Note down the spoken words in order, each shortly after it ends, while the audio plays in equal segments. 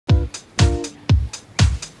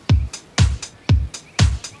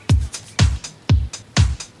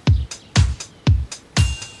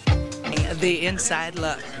the inside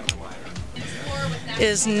look.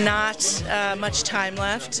 Is not much time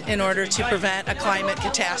left in order to prevent a climate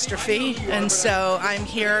catastrophe, and so I'm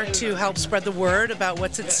here to help spread the word about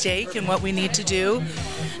what's at stake and what we need to do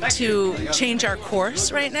to change our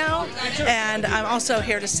course right now. And I'm also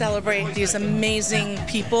here to celebrate these amazing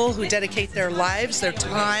people who dedicate their lives, their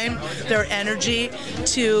time, their energy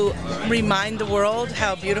to remind the world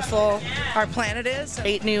how beautiful our planet is.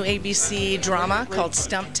 8 new ABC drama called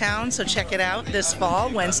Stumptown, so check it out this fall,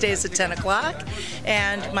 Wednesdays at 10 o'clock.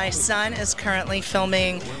 And my son is currently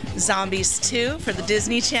filming Zombies 2 for the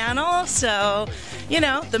Disney Channel, so, you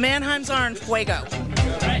know, the Manheims are en fuego.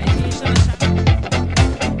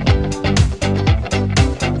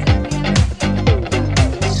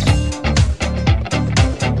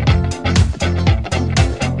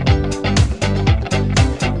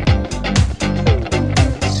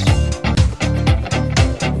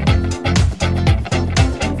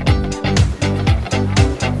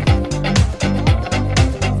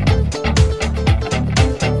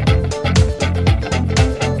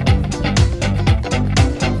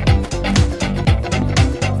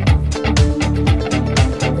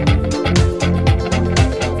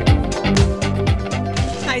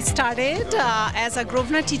 As a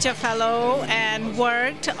Grosvenor Teacher Fellow and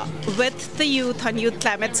worked with the youth on Youth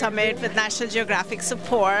Climate Summit with National Geographic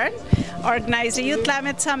support, organized a Youth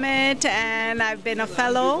Climate Summit, and I've been a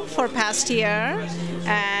fellow for past year,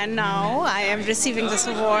 and now I am receiving this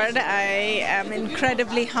award. I am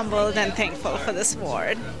incredibly humbled and thankful for this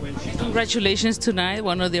award. Congratulations tonight,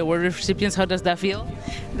 one of the award recipients. How does that feel?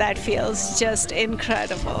 That feels just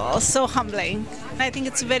incredible, so humbling. I think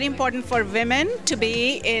it's very important for women to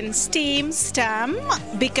be in STEM,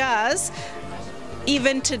 because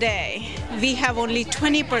even today we have only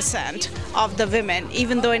 20% of the women.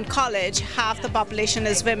 Even though in college half the population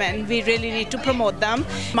is women, we really need to promote them.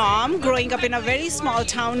 Mom, growing up in a very small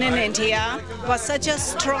town in India, was such a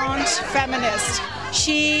staunch feminist.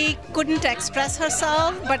 She couldn't express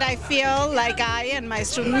herself, but I feel like I and my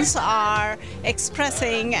students are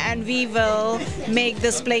expressing, and we will make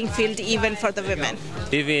this playing field even for the women.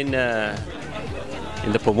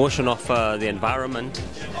 In the promotion of the environment,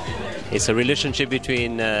 it's a relationship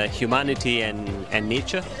between humanity and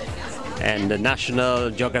nature, and the National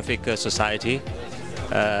Geographic Society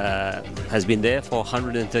has been there for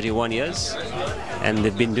 131 years, and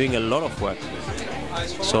they've been doing a lot of work.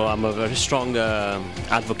 So I'm a very strong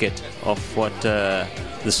advocate of what the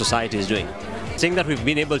society is doing. The thing that we've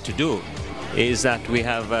been able to do is that we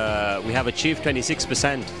have achieved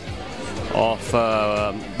 26% of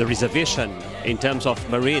the reservation in terms of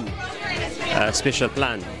marine special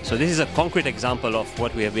plan. So this is a concrete example of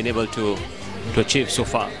what we have been able to achieve so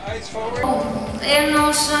far. Ain't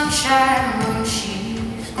no sunshine when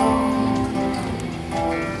she's gone.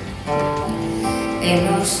 Ain't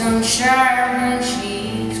no sunshine when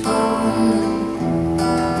she's gone.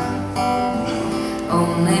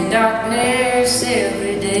 Only darkness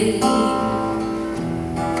every day.